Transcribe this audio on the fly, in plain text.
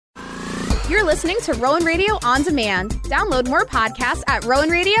You're listening to Rowan Radio On Demand. Download more podcasts at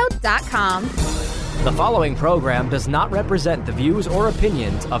rowanradio.com. The following program does not represent the views or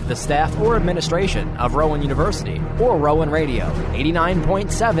opinions of the staff or administration of Rowan University or Rowan Radio,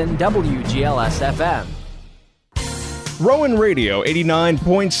 89.7 WGLS FM. Rowan Radio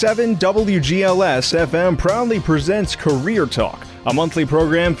 89.7 WGLS FM proudly presents Career Talk, a monthly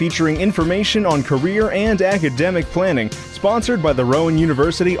program featuring information on career and academic planning, sponsored by the Rowan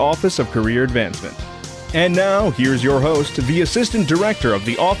University Office of Career Advancement. And now, here's your host, the Assistant Director of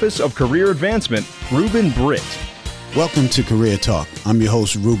the Office of Career Advancement, Ruben Britt. Welcome to Career Talk. I'm your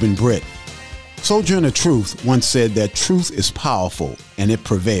host, Ruben Britt. Sojourner Truth once said that truth is powerful and it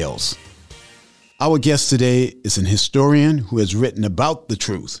prevails. Our guest today is an historian who has written about the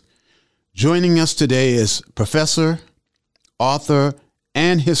truth. Joining us today is Professor, author,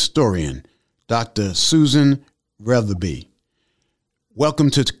 and historian, Dr. Susan Retherby. Welcome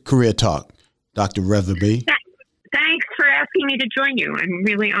to Career Talk, Dr. Retherby. Thanks for asking me to join you. I'm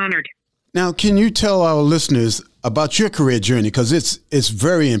really honored. Now, can you tell our listeners about your career journey? Because it's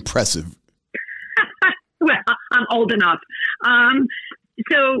very impressive. Well, I'm old enough.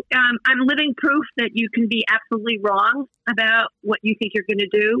 So I'm living proof that you can be absolutely wrong about what you think you're going to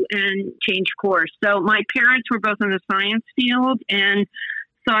do and change course. So my parents were both in the science field and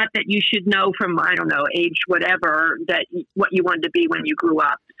thought that you should know from, I don't know, age whatever, that what you wanted to be when you grew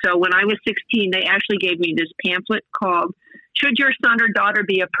up. So when I was 16, they actually gave me this pamphlet called, "Should Your Son or Daughter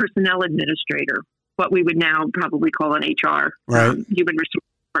Be a Personnel Administrator?" What we would now probably call an HR, human resource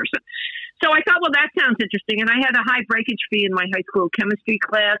person. So I thought, well, that sounds interesting. And I had a high breakage fee in my high school chemistry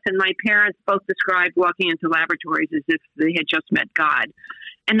class, and my parents both described walking into laboratories as if they had just met God.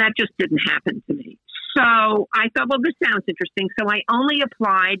 And that just didn't happen to me. So I thought, well, this sounds interesting. So I only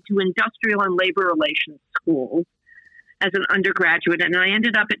applied to industrial and labor relations schools as an undergraduate. And I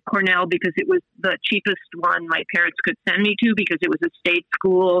ended up at Cornell because it was the cheapest one my parents could send me to because it was a state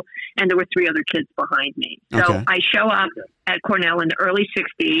school and there were 3 other kids behind me. So I show up at Cornell in the early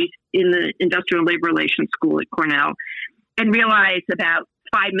 60s in the industrial labor relations school at Cornell and realize about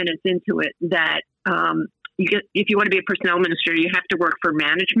 5 minutes into it that if you want to be a personnel administrator, you have to work for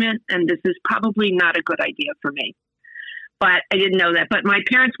management. And this is probably not a good idea for me. But I didn't know that. But my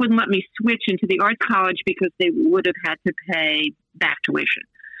parents wouldn't let me switch into the arts college because they would have had to pay back tuition.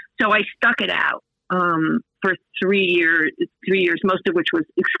 So I stuck it out for 3 years, most of which was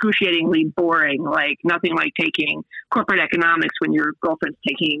excruciatingly boring, like nothing like taking corporate economics when your girlfriend's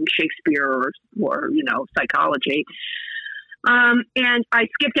taking Shakespeare or psychology. And I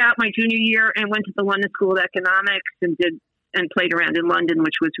skipped out my junior year and went to the London School of Economics and played around in London,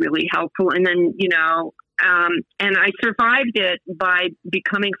 which was really helpful. And then, and I survived it by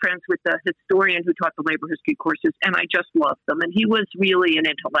becoming friends with the historian who taught the labor history courses, and I just loved them. And he was really an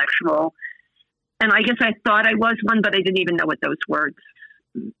intellectual. And I guess I thought I was one, but I didn't even know what those words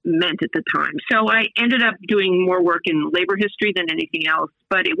meant at the time. So I ended up doing more work in labor history than anything else.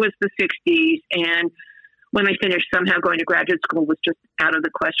 But it was the 60s, and when I finished, somehow going to graduate school was just out of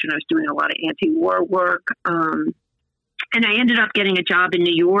the question. I was doing a lot of anti-war work. And I ended up getting a job in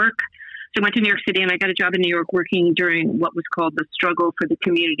New York. So I went to New York City and I got a job in New York working during what was called the struggle for the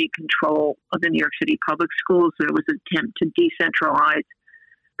community control of the New York City public schools. So it was an attempt to decentralize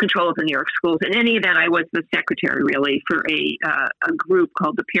control of the New York schools. In any event, I was the secretary really for a group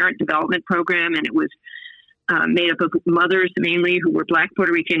called the Parent Development Program. And it was made up of mothers mainly who were Black,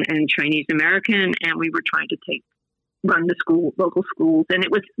 Puerto Rican, and Chinese American. And we were trying to run the local schools. And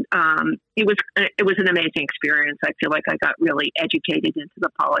it was an amazing experience. I feel like I got really educated into the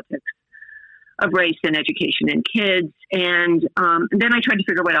politics of race and education in kids. And then I tried to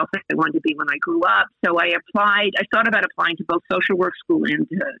figure out what else I wanted to be when I grew up. So I thought about applying to both social work school and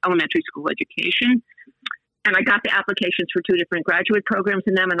elementary school education. And I got the applications for 2 different graduate programs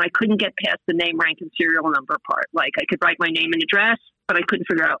in them, and I couldn't get past the name, rank, and serial number part. Like I could write my name and address, but I couldn't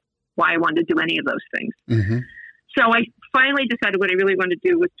figure out why I wanted to do any of those things. Mm-hmm. So I finally decided what I really wanted to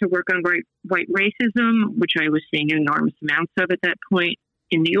do was to work on white racism, which I was seeing enormous amounts of at that point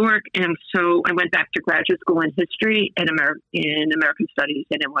in New York. And so I went back to graduate school in history and in American Studies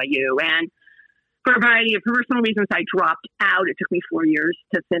at NYU. And for a variety of personal reasons, I dropped out. It took me 4 years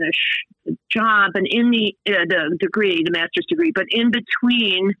to finish the job and in the degree, the master's degree. But in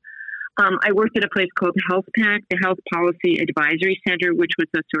between, I worked at a place called Health PAC, the Health Policy Advisory Center, which was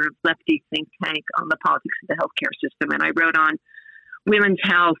a sort of lefty think tank on the politics of the healthcare system. And I wrote on women's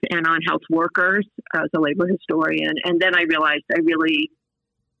health and on health workers as a labor historian. And then I realized I really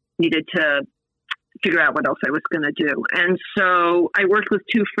needed to figure out what else I was going to do. And so I worked with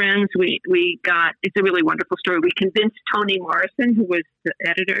two friends. It's a really wonderful story. We convinced Toni Morrison, who was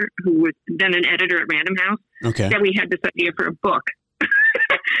then an editor at Random House, that we had this idea for a book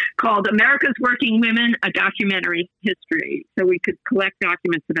called America's Working Women, a Documentary History. So we could collect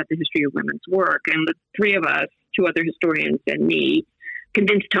documents about the history of women's work. And the three of us, two other historians and me,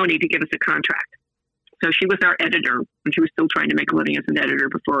 convinced Toni to give us a contract. So she was our editor, and she was still trying to make a living as an editor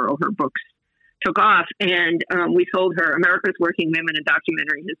before all her books took off. And we sold her America's Working Women in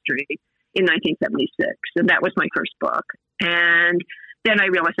Documentary History in 1976. And that was my first book. And then I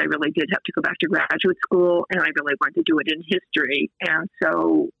realized I really did have to go back to graduate school, and I really wanted to do it in history. And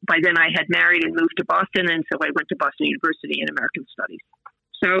so by then I had married and moved to Boston, and so I went to Boston University in American Studies.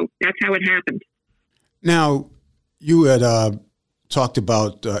 So that's how it happened. Now, you had talked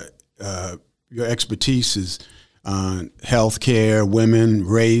about your expertise is healthcare, women,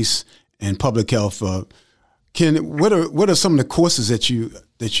 race, and public health. What are some of the courses that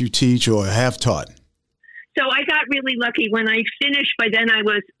you teach or have taught? So I got really lucky when I finished. By then I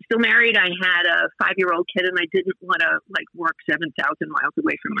was still married. I had a 5-year-old kid, and I didn't want to work 7,000 miles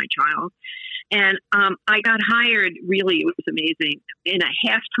away from my child. And I got hired. Really, it was amazing, in a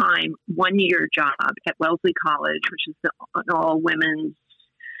half-time 1-year job at Wellesley College, which is an all-women's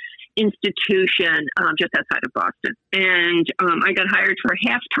institution just outside of Boston. And I got hired for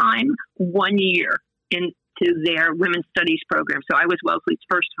half-time 1 year into their women's studies program. So I was Wellesley's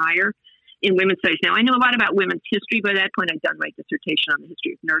first hire in women's studies. Now, I knew a lot about women's history by that point. I'd done my dissertation on the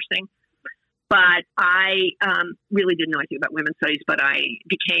history of nursing. But I really didn't know anything about women's studies, but I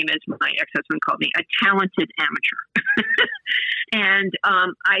became, as my ex-husband called me, a talented amateur. And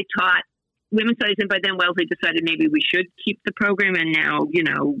I taught women's studies, and by then Wellesley decided maybe we should keep the program. And now,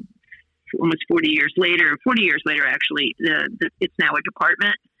 almost 40 years later, actually, it's now a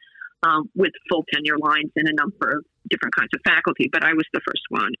department with full tenure lines and a number of different kinds of faculty, but I was the first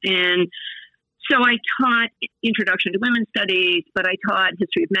one. And so I taught Introduction to Women's Studies, but I taught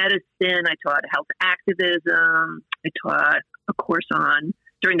History of Medicine, I taught Health Activism, I taught a course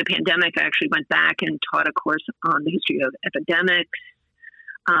during the pandemic, I actually went back and taught a course on the history of epidemics.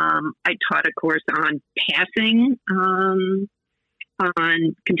 I taught a course on passing,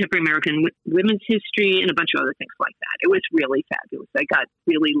 on contemporary American women's history, and a bunch of other things like that. It was really fabulous. I got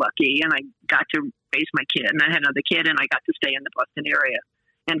really lucky, and I got to raise my kid, and I had another kid, and I got to stay in the Boston area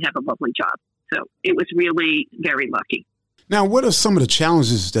and have a lovely job. So it was really very lucky. Now, what are some of the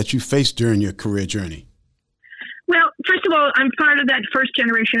challenges that you faced during your career journey? Well, first of all, I'm part of that first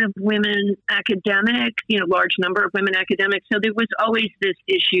generation of women academics, large number of women academics. So there was always this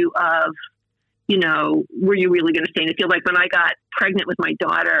issue of, were you really going to stay in the field? Like when I got pregnant with my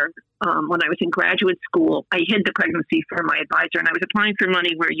daughter, when I was in graduate school, I hid the pregnancy from my advisor, and I was applying for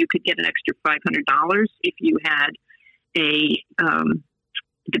money where you could get an extra $500 if you had a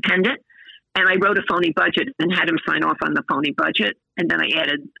dependent. And I wrote a phony budget and had him sign off on the phony budget. And then I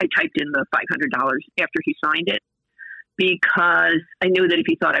typed in the $500 after he signed it, because I knew that if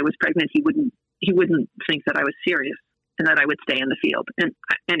he thought I was pregnant, he wouldn't think that I was serious and that I would stay in the field.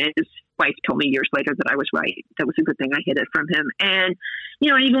 And his wife told me years later that I was right. That was a good thing I hid it from him. And,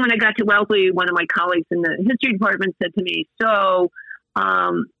 even when I got to Wellesley, one of my colleagues in the history department said to me, so,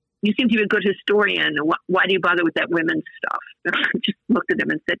 you seem to be a good historian. Why do you bother with that women's stuff? And I just looked at him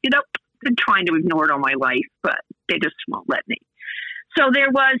and said, I've been trying to ignore it all my life, but they just won't let me. So there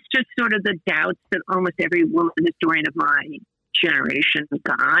was just sort of the doubts that almost every woman historian of my generation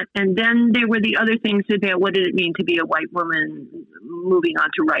got. And then there were the other things about what did it mean to be a white woman moving on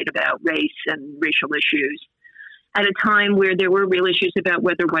to write about race and racial issues at a time where there were real issues about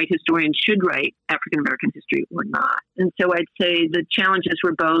whether white historians should write African-American history or not. And so I'd say the challenges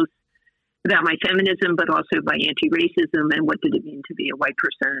were both about my feminism, but also by anti-racism and what did it mean to be a white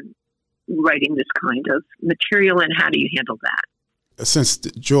person writing this kind of material, and how do you handle that? Since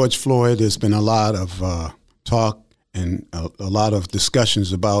George Floyd, there's been a lot of talk and a lot of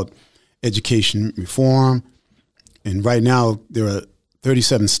discussions about education reform. And right now, there are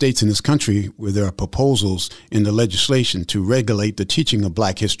 37 states in this country where there are proposals in the legislation to regulate the teaching of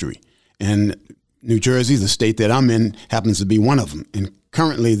Black history. And New Jersey, the state that I'm in, happens to be one of them. And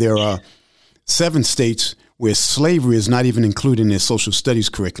currently, there are 7 states where slavery is not even included in their social studies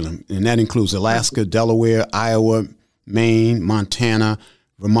curriculum. And that includes Alaska, Delaware, Iowa, Maine, Montana,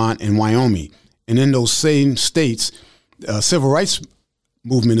 Vermont, and Wyoming. And in those same states, civil rights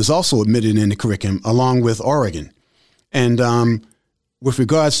movement is also admitted in the curriculum, along with Oregon. And with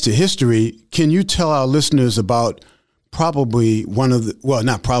regards to history, can you tell our listeners about one of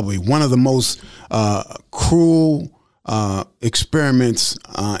the most cruel experiments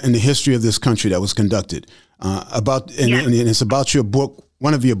in the history of this country that was conducted. And it's about your book,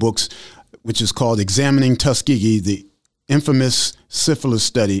 one of your books, which is called Examining Tuskegee, the infamous syphilis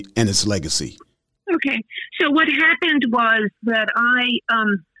study and its legacy. Okay. So what happened was that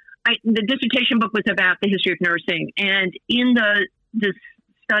the dissertation book was about the history of nursing. And in this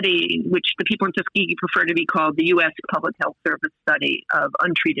study, which the people in Tuskegee prefer to be called the U.S. Public Health Service study of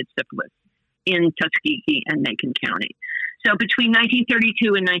untreated syphilis in Tuskegee and Macon County. So between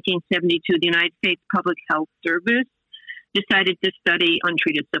 1932 and 1972, the United States Public Health Service decided to study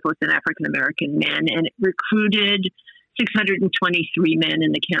untreated syphilis in African-American men, and it recruited 623 men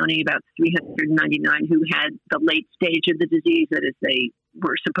in the county, about 399 who had the late stage of the disease, that is, they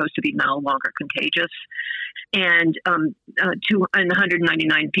were supposed to be no longer contagious, and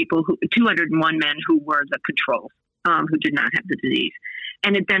 199 people, 201 men who were the controls, who did not have the disease.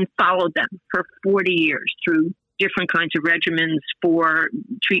 And it then followed them for 40 years through different kinds of regimens for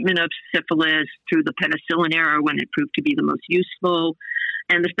treatment of syphilis, through the penicillin era when it proved to be the most useful.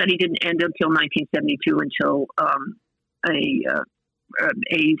 And the study didn't end until 1972, until a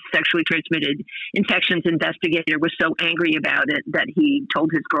sexually transmitted infections investigator was so angry about it that he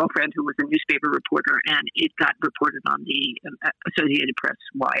told his girlfriend, who was a newspaper reporter, and it got reported on the Associated Press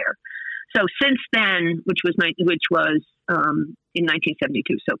wire. So since then, which was in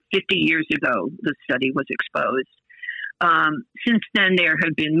 1972, so 50 years ago, the study was exposed. Since then, there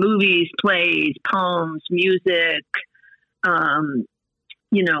have been movies, plays, poems, music,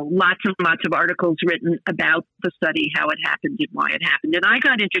 lots and lots of articles written about the study, how it happened and why it happened. And I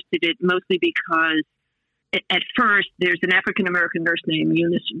got interested in it mostly because at first there's an African-American nurse named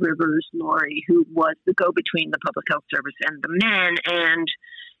Eunice Rivers Laurie, who was the go-between the Public Health Service and the men. And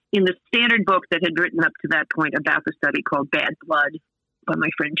in the standard book that had written up to that point about the study called Bad Blood by my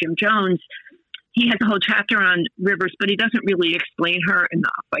friend Jim Jones, he has a whole chapter on Rivers, but he doesn't really explain her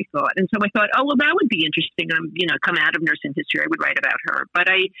enough, I thought. And so I thought, oh, well, that would be interesting. Come out of nursing history, I would write about her.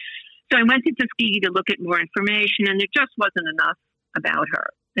 So I went to Tuskegee to look at more information, and there just wasn't enough about her.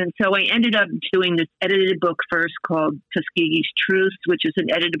 And so I ended up doing this edited book first called Tuskegee's Truth, which is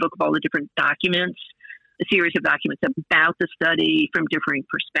an edited book of all the different documents, a series of documents about the study from differing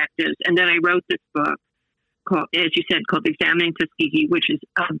perspectives. And then I wrote this book called, as you said, called Examining Tuskegee, which is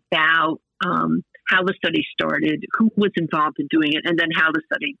about how the study started, who was involved in doing it, and then how the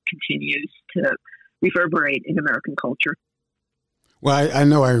study continues to reverberate in American culture. Well,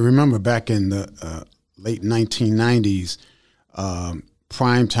 I remember back in the late 1990s,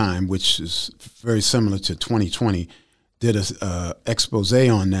 Primetime, which is very similar to 2020, did a expose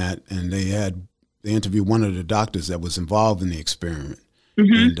on that, and they interviewed one of the doctors that was involved in the experiment,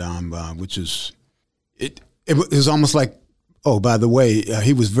 and which is it was almost like, oh, by the way,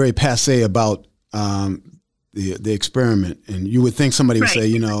 he was very passé about the experiment, and you would think somebody would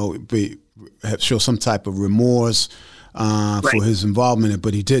say, show some type of remorse for his involvement in it,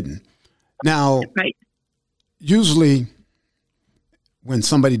 but he didn't. Now, usually when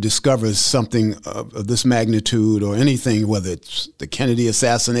somebody discovers something of this magnitude or anything, whether it's the Kennedy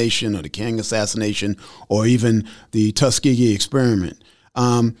assassination or the King assassination or even the Tuskegee experiment,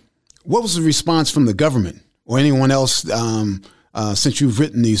 what was the response from the government or anyone else since you've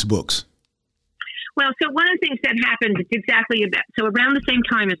written these books? Well, so one of the things that happened so around the same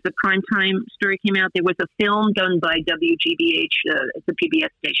time as the Primetime story came out, there was a film done by WGBH, it's a PBS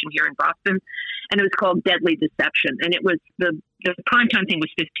station here in Boston, and it was called Deadly Deception. And it was the Primetime thing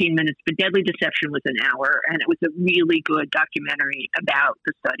was 15 minutes, but Deadly Deception was an hour, and it was a really good documentary about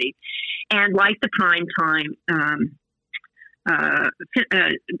the study. And like the Primetime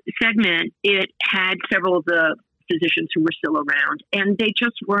segment, it had several of the physicians who were still around, and they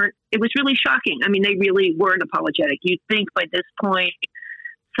just weren't, it was really shocking. I mean, they really weren't apologetic. You'd think by this point,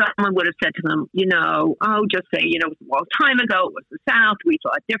 someone would have said to them, just say, it was a long time ago, it was the South, we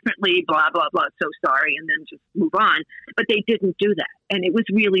thought differently, blah, blah, blah, so sorry, and then just move on. But they didn't do that, and it was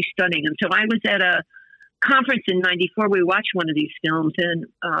really stunning. And so I was at a conference in 94, we watched one of these films, and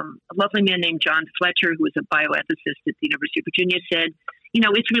a lovely man named John Fletcher, who was a bioethicist at the University of Virginia, said,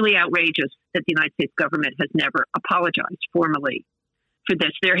 it's really outrageous that the United States government has never apologized formally for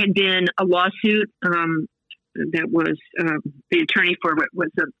this. There had been a lawsuit that was the attorney for it was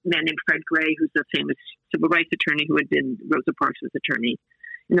a man named Fred Gray, who's a famous civil rights attorney who had been Rosa Parks' attorney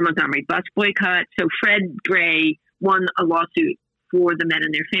in the Montgomery bus boycott. So Fred Gray won a lawsuit for the men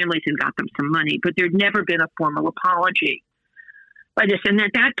and their families and got them some money, but there'd never been a formal apology by this. And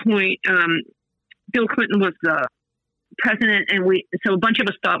at that point, Bill Clinton was the president, and so a bunch of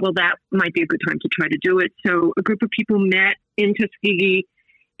us thought, well, that might be a good time to try to do it. So a group of people met in Tuskegee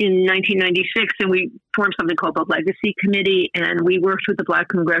in 1996, and we formed something called the Legacy Committee, and we worked with the Black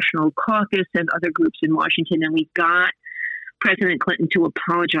Congressional Caucus and other groups in Washington, and we got President Clinton to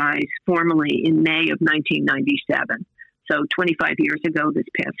apologize formally in May of 1997. So 25 years ago this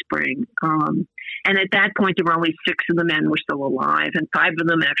past spring. And at that point, there were only 6 of the men were still alive, and 5 of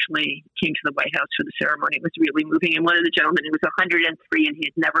them actually came to the White House for the ceremony. It was really moving. And one of the gentlemen, he was 103, and he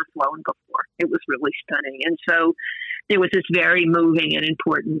had never flown before. It was really stunning. And so there was this very moving and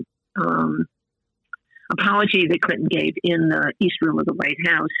important apology that Clinton gave in the East Room of the White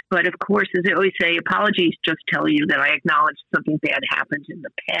House. But of course, as I always say, apologies just tell you that I acknowledge something bad happened in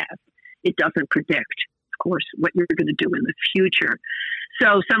the past. It doesn't predict, of course, what you're going to do in the future.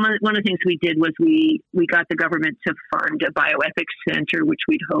 So one of the things we did was we got the government to fund a bioethics center, which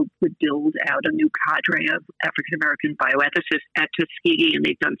we'd hoped would build out a new cadre of African-American bioethicists at Tuskegee, and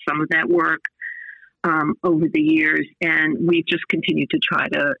they've done some of that work over the years. And we've just continued to try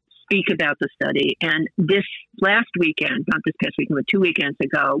to speak about the study. And this last weekend, not this past weekend, but 2 weekends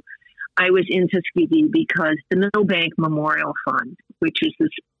ago, I was in Tuskegee because the Milbank Memorial Fund, which is this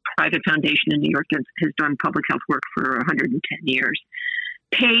private foundation in New York that has done public health work for 110 years,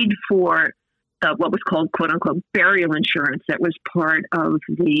 paid for what was called, quote unquote, burial insurance that was part of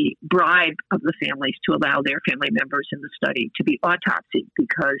the bribe of the families to allow their family members in the study to be autopsied,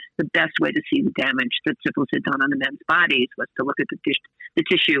 because the best way to see the damage that syphilis had done on the men's bodies was to look at the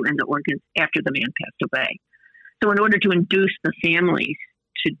tissue and the organs after the man passed away. So in order to induce the families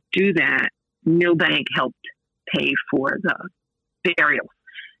to do that, Milbank helped pay for the burial.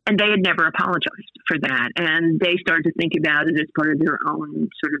 And they had never apologized for that. And they started to think about it as part of their own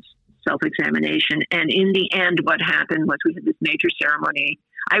sort of self-examination. And in the end, what happened was we had this major ceremony.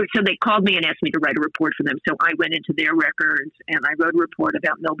 So they called me and asked me to write a report for them. So I went into their records and I wrote a report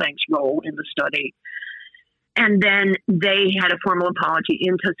about Milbank's role in the study. And then they had a formal apology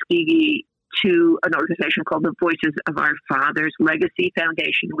in Tuskegee to an organization called the Voices of Our Fathers Legacy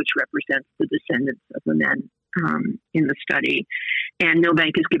Foundation, which represents the descendants of the men in the study. And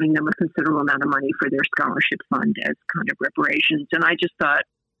Milbank is giving them a considerable amount of money for their scholarship fund as kind of reparations. And I just thought,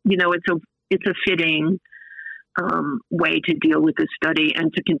 it's a fitting way to deal with this study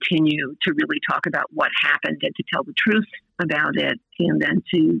and to continue to really talk about what happened and to tell the truth about it, and then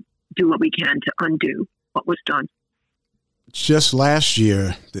to do what we can to undo what was done. Just last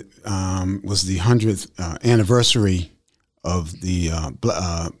year was the 100th anniversary of the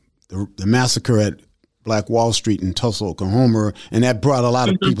massacre at Black Wall Street in Tulsa, Oklahoma, and that brought a lot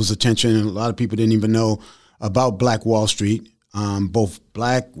of people's attention, and a lot of people didn't even know about Black Wall Street, both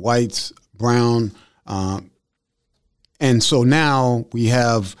black, whites, brown, and so now we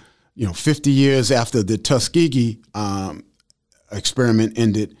have, 50 years after the Tuskegee experiment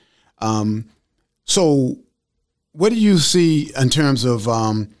ended. So what do you see in terms of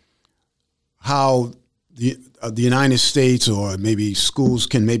how the United States or maybe schools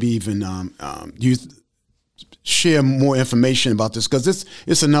can maybe even share more information about this? Because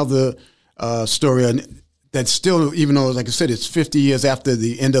it's another story that's still, even though, like I said, it's 50 years after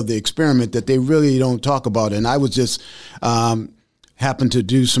the end of the experiment, that they really don't talk about it. And I was just happened to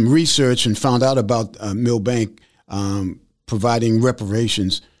do some research and found out about Milbank providing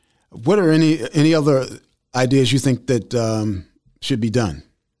reparations. What are any other ideas you think that should be done?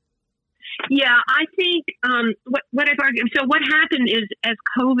 Yeah, I think what I've argued. So what happened is, as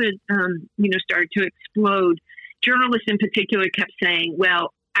COVID, started to explode, journalists in particular kept saying,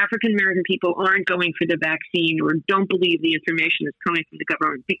 "Well, African American people aren't going for the vaccine, or don't believe the information is coming from the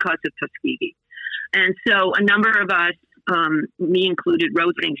government because of Tuskegee." And so a number of us, me included,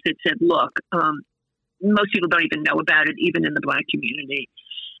 wrote things that said, "Look, most people don't even know about it, even in the Black community.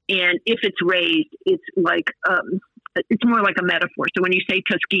 And if it's raised, it's like." It's more like a metaphor. So when you say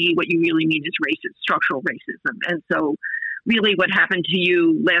Tuskegee, what you really mean is racism, structural racism. And so really what happened to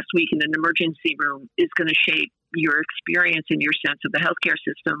you last week in an emergency room is going to shape your experience and your sense of the healthcare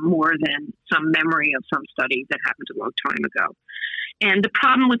system more than some memory of some study that happened a long time ago. And the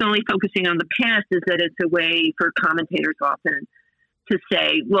problem with only focusing on the past is that it's a way for commentators often to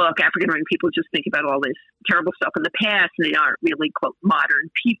say, look, African-American people just think about all this terrible stuff in the past, and they aren't really, quote,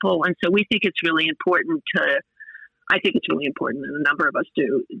 modern people. And so we think it's really important I think it's really important, and a number of us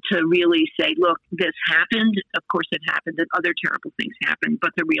do, to really say, look, this happened. Of course it happened, and other terrible things happened.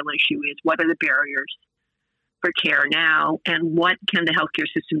 But the real issue is, what are the barriers for care now? And what can the healthcare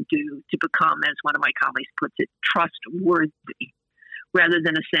system do to become, as one of my colleagues puts it, trustworthy? Rather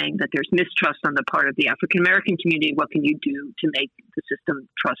than a saying that there's mistrust on the part of the African-American community, what can you do to make the system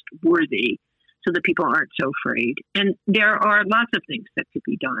trustworthy so that people aren't so afraid. And there are lots of things that could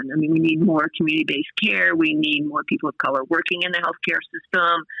be done. I mean, we need more community-based care. We need more people of color working in the healthcare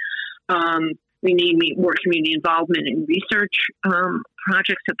system. We need more community involvement in research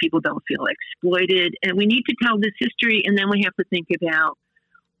projects so people don't feel exploited. And we need to tell this history, and then we have to think about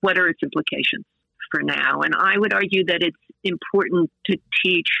what are its implications for now. And I would argue that it's important to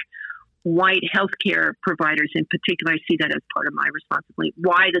teach white healthcare providers in particular, I see that as part of my responsibility,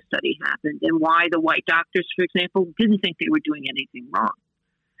 why the study happened and why the white doctors, for example, didn't think they were doing anything wrong.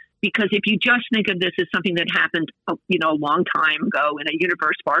 Because if you just think of this as something that happened, a long time ago in a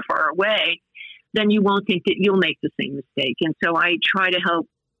universe far, far away, then you won't think that you'll make the same mistake. And so I try to help.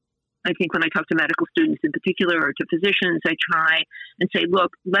 I think when I talk to medical students in particular or to physicians, I try and say,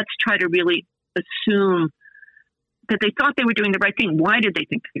 look, let's try to really assume that they thought they were doing the right thing. Why did they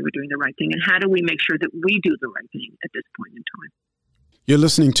think they were doing the right thing? And how do we make sure that we do the right thing at this point in time? You're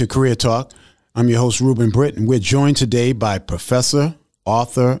listening to Career Talk. I'm your host, Ruben Britt, and we're joined today by professor,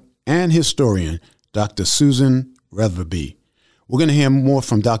 author, and historian, Dr. Susan Reverby. We're going to hear more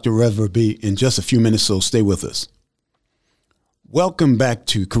from Dr. Reverby in just a few minutes, so stay with us. Welcome back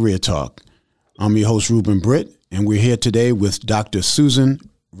to Career Talk. I'm your host, Ruben Britt, and we're here today with Dr. Susan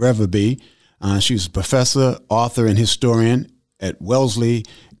Reverby. She's a professor, author, and historian at Wellesley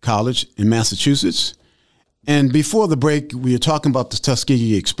College in Massachusetts. And before the break, we were talking about the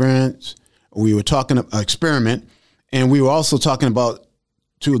Tuskegee experience. We were talking about experiment, and we were also talking about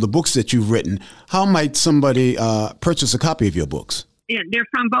two of the books that you've written. How might somebody purchase a copy of your books? Yeah, they're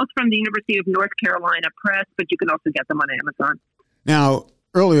both from the University of North Carolina Press, but you can also get them on Amazon. Now,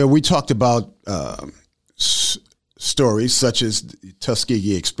 earlier we talked about stories such as the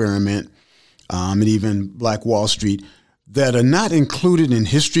Tuskegee experiment, and even Black Wall Street, that are not included in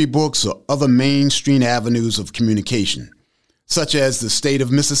history books or other mainstream avenues of communication, such as the state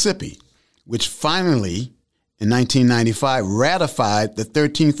of Mississippi, which finally, in 1995, ratified the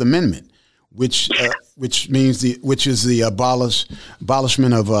 13th Amendment, which is the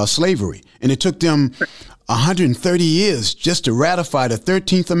abolishment of slavery. And it took them 130 years just to ratify the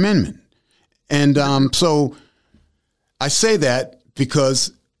 13th Amendment. And so I say that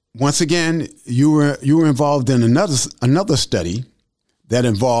because, once again, you were involved in another study that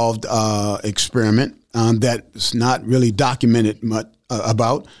involved experiment that's not really documented much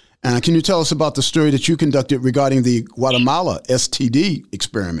about. Can you tell us about the story that you conducted regarding the Guatemala STD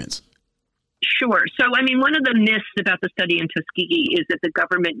experiments? Sure. So, I mean, one of the myths about the study in Tuskegee is that the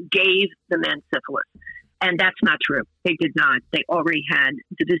government gave the men syphilis. And that's not true. They did not. They already had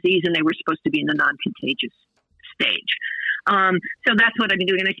the disease, and they were supposed to be in the non-contagious stage. So that's what I've been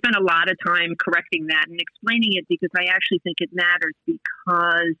doing. And I spent a lot of time correcting that and explaining it because I actually think it matters,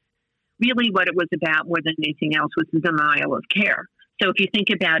 because really what it was about more than anything else was the denial of care. So if you think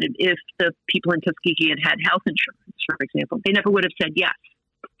about it, if the people in Tuskegee had health insurance, for example, they never would have said yes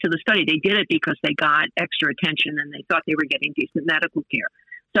to the study. They did it because they got extra attention and they thought they were getting decent medical care.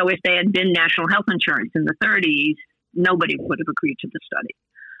 So if they had been national health insurance in the 30s, nobody would have agreed to the study.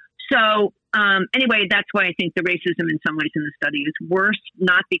 So anyway, that's why I think the racism in some ways in the study is worse,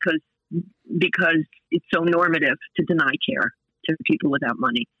 not because it's so normative to deny care to people without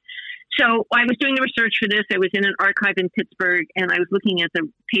money. So I was doing the research for this. I was in an archive in Pittsburgh, and I was looking at the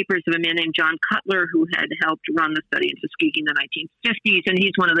papers of a man named John Cutler, who had helped run the study in Tuskegee in the 1950s. And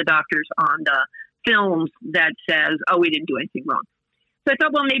he's one of the doctors on the films that says, oh, we didn't do anything wrong. So I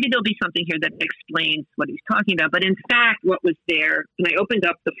thought, well, maybe there'll be something here that explains what he's talking about. But in fact, what was there, and I opened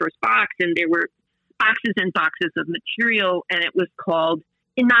up the first box, and there were boxes and boxes of material, and it was called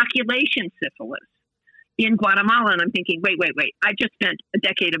Inoculation Syphilis in Guatemala. And I'm thinking, wait. I just spent a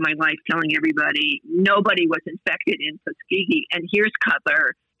decade of my life telling everybody nobody was infected in Tuskegee. And here's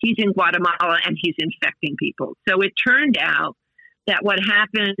Cutler. He's in Guatemala, and he's infecting people. So it turned out that what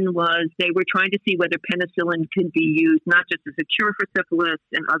happened was they were trying to see whether penicillin could be used not just as a cure for syphilis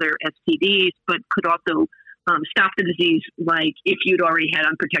and other STDs, but could also stop the disease. Like if you'd already had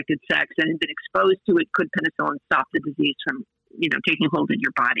unprotected sex and had been exposed to it, could penicillin stop the disease from, taking hold in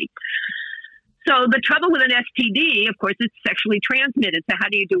your body? So the trouble with an STD, of course, it's sexually transmitted. So how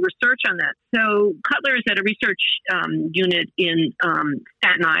do you do research on that? So Cutler is at a research unit in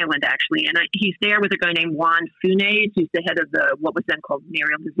Staten Island, actually, and he's there with a guy named Juan Funes, who's the head of what was then called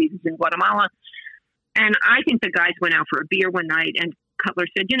venereal diseases in Guatemala. And I think the guys went out for a beer one night, and Cutler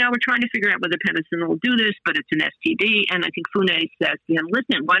said, we're trying to figure out whether penicillin will do this, but it's an STD. And I think Funes says to him,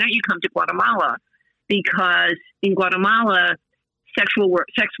 listen, why don't you come to Guatemala? Because in Guatemala, sex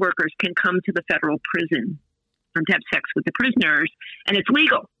workers can come to the federal prison and have sex with the prisoners, and it's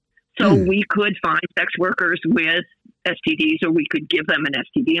legal. So we could find sex workers with STDs, or we could give them an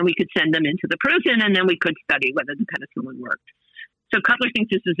STD and we could send them into the prison, and then we could study whether the penicillin worked. So Cutler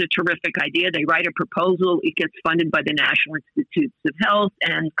thinks this is a terrific idea. They write a proposal. It gets funded by the National Institutes of Health,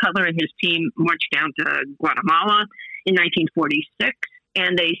 and Cutler and his team march down to Guatemala in 1946,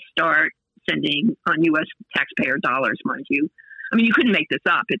 and they start sending on U.S. taxpayer dollars, mind you. I mean, you couldn't make this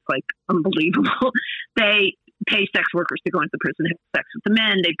up. It's like unbelievable. They pay sex workers to go into the prison and have sex with the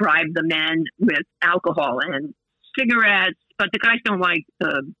men. They bribe the men with alcohol and cigarettes, but the guys don't like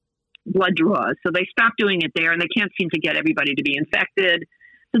the blood draws, so they stopped doing it there, and they can't seem to get everybody to be infected.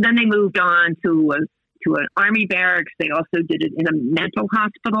 So then they moved on to an army barracks. They also did it in a mental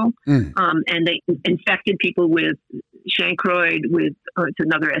hospital, and they infected people with chancroid, with it's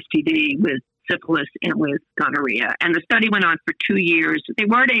another STD, with syphilis, and with gonorrhea. And the study went on for 2 years. They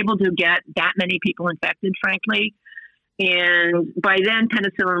weren't able to get that many people infected, frankly. And by then,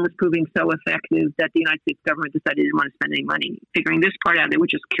 penicillin was proving so effective that the United States government decided they didn't want to spend any money figuring this part out. They would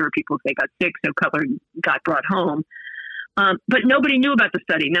just cure people if they got sick, so Cutler got brought home. But nobody knew about the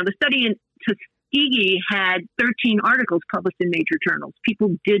study. Now, the study in Tuskegee had 13 articles published in major journals.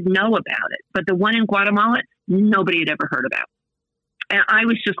 People did know about it. But the one in Guatemala, nobody had ever heard about. And I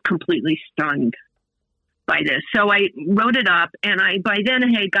was just completely stunned by this. So I wrote it up, and by then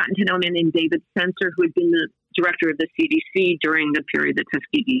I had gotten to know a man named David Sensor, who had been the director of the CDC during the period that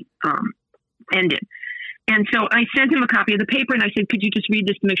Tuskegee ended. And so I sent him a copy of the paper, and I said, could you just read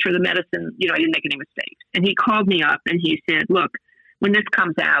this to make sure the medicine, I didn't make any mistakes. And he called me up, and he said, look, when this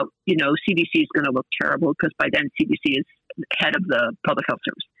comes out, CDC is going to look terrible, because by then CDC is head of the Public Health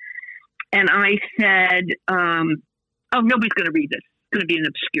Service. And I said, nobody's going to read this. It's going to be an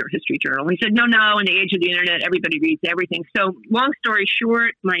obscure history journal. He said, no, in the age of the internet, everybody reads everything. So long story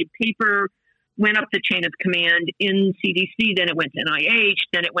short, my paper went up the chain of command in CDC, then it went to NIH,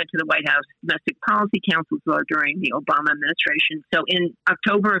 then it went to the White House Domestic Policy Council during the Obama administration. So in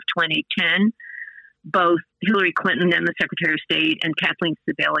October of 2010, both Hillary Clinton and the Secretary of State and Kathleen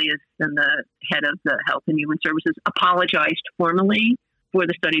Sebelius and the head of the Health and Human Services apologized formally for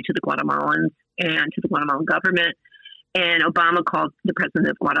the study to the Guatemalans and to the Guatemalan government. And Obama called the president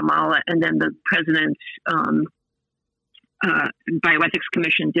of Guatemala, and then the president's Bioethics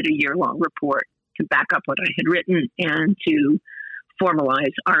Commission did a year-long report to back up what I had written and to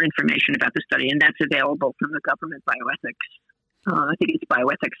formalize our information about the study. And that's available from the government bioethics. I think it's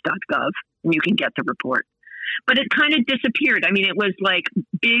bioethics.gov, and you can get the report. But it kind of disappeared. I mean, it was like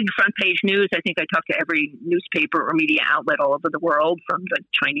big front page news. I think I talked to every newspaper or media outlet all over the world, from the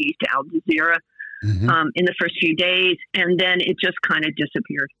Chinese to Al Jazeera, in the first few days. And then it just kind of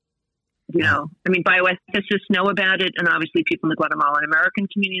disappeared. I mean, bioethicists know about it, and obviously people in the Guatemalan American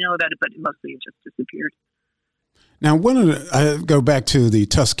community know about it, but mostly it just disappeared. Now, I go back to the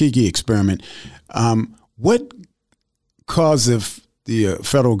Tuskegee experiment. What caused the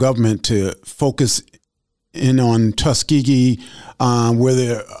federal government to focus in on Tuskegee? Were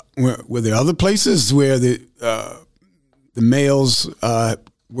there other places where the males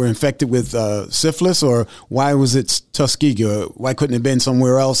were infected with syphilis, or why was it Tuskegee? Or why couldn't it have been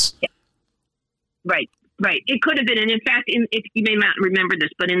somewhere else? Yeah. Right. It could have been. And in fact, if you may not remember this,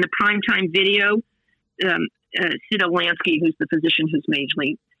 but in the primetime video, Sid Olansky, who's the physician who's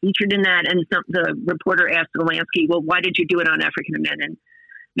majorly featured in that, and the reporter asked Olansky, well, why did you do it on African men in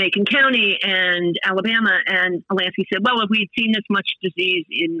Macon County and Alabama? And Olansky said, well, if we'd seen this much disease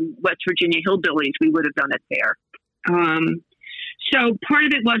in West Virginia hillbillies, we would have done it there. So part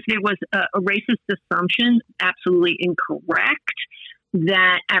of it was there was a racist assumption, absolutely incorrect,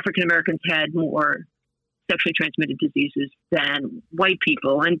 that African Americans had more sexually transmitted diseases than white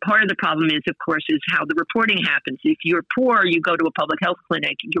people. And part of the problem is, of course, is how the reporting happens. If you're poor, you go to a public health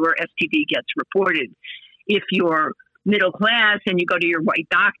clinic, your STD gets reported. If you're middle class and you go to your white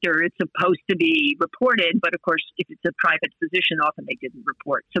doctor, it's supposed to be reported. But of course, if it's a private physician, often they didn't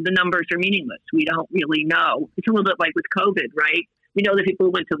report. So the numbers are meaningless. We don't really know. It's a little bit like with COVID, right? We know that people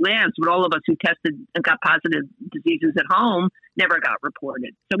who went to labs, but all of us who tested and got positive diseases at home never got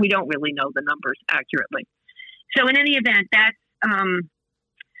reported. So we don't really know the numbers accurately. So in any event, that's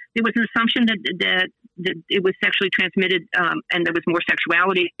there was an assumption that it was sexually transmitted, and there was more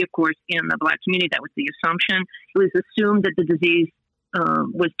sexuality, of course, in the Black community. That was the assumption. It was assumed that the disease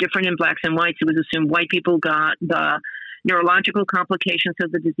was different in Blacks and whites. It was assumed white people got the neurological complications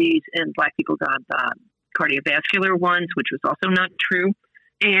of the disease, and Black people got the cardiovascular ones, which was also not true.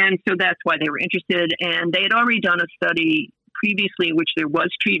 And so that's why they were interested. And they had already done a study previously in which there was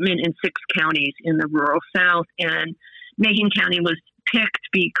treatment in 6 counties in the rural South. And Macon County was picked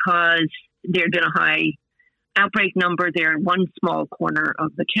because there had been a high outbreak number there in one small corner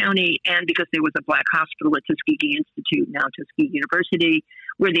of the county, and because there was a black hospital at Tuskegee Institute, now Tuskegee University,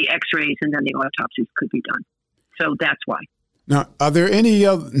 where the x-rays and then the autopsies could be done. So that's why. Now, are there any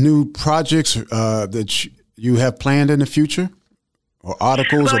new projects that you have planned in the future, or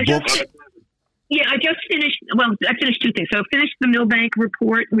articles or books? I just finished. Well, I finished two things. So I finished the Milbank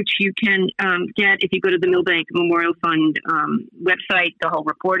report, which you can get if you go to the Milbank Memorial Fund website. The whole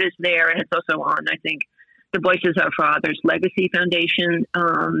report is there, and it's also on, I think, the Voices of Our Fathers Legacy Foundation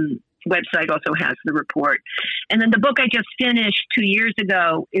website also has the report. And then the book I just finished 2 years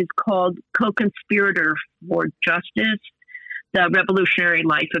ago is called Co-Conspirator for Justice, The Revolutionary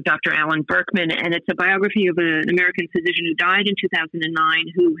Life of Dr. Alan Berkman. And it's a biography of an American physician who died in 2009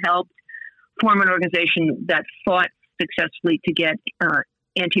 who helped form an organization that fought successfully to get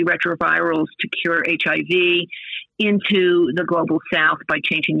antiretrovirals to cure HIV into the global South by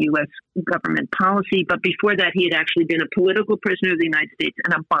changing U.S. government policy. But before that, he had actually been a political prisoner of the United States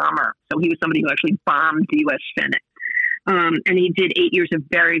and a bomber. So he was somebody who actually bombed the U.S. Senate. And he did 8 years of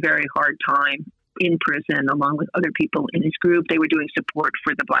very, very hard time in prison along with other people in his group. They were doing support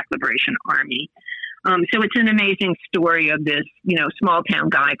for the Black Liberation Army. So it's an amazing story of this, small town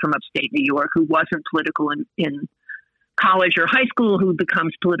guy from upstate New York who wasn't political in college or high school, who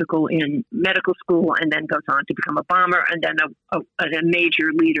becomes political in medical school and then goes on to become a bomber and then a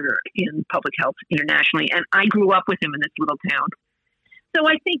major leader in public health internationally. And I grew up with him in this little town. So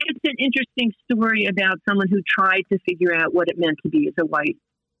I think it's an interesting story about someone who tried to figure out what it meant to be as a white,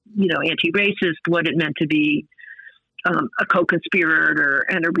 anti-racist, what it meant to be a co-conspirator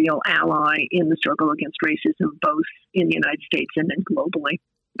and a real ally in the struggle against racism, both in the United States and then globally.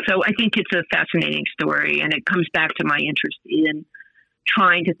 So I think it's a fascinating story, and it comes back to my interest in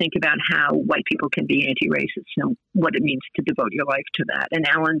trying to think about how white people can be anti-racist and what it means to devote your life to that. And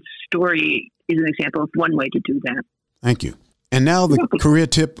Alan's story is an example of one way to do that. Thank you. And now the career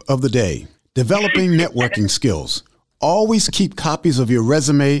tip of the day, developing networking skills. Always keep copies of your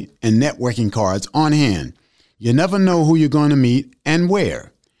resume and networking cards on hand. You never know who you're going to meet and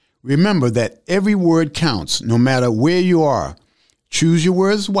where. Remember that every word counts, no matter where you are. Choose your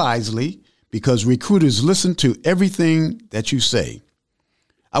words wisely because recruiters listen to everything that you say.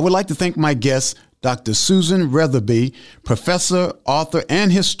 I would like to thank my guest, Dr. Susan Retherby, professor, author,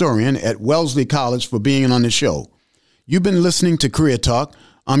 and historian at Wellesley College, for being on the show. You've been listening to Career Talk.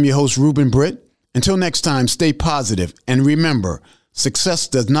 I'm your host, Ruben Britt. Until next time, stay positive, and remember, success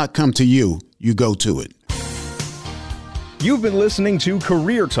does not come to you, you go to it. You've been listening to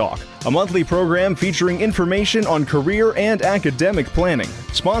Career Talk, a monthly program featuring information on career and academic planning,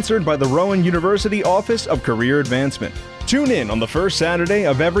 sponsored by the Rowan University Office of Career Advancement. Tune in on the first Saturday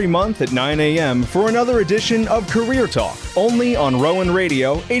of every month at 9 a.m. for another edition of Career Talk, only on Rowan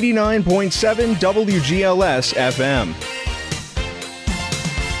Radio 89.7 WGLS FM.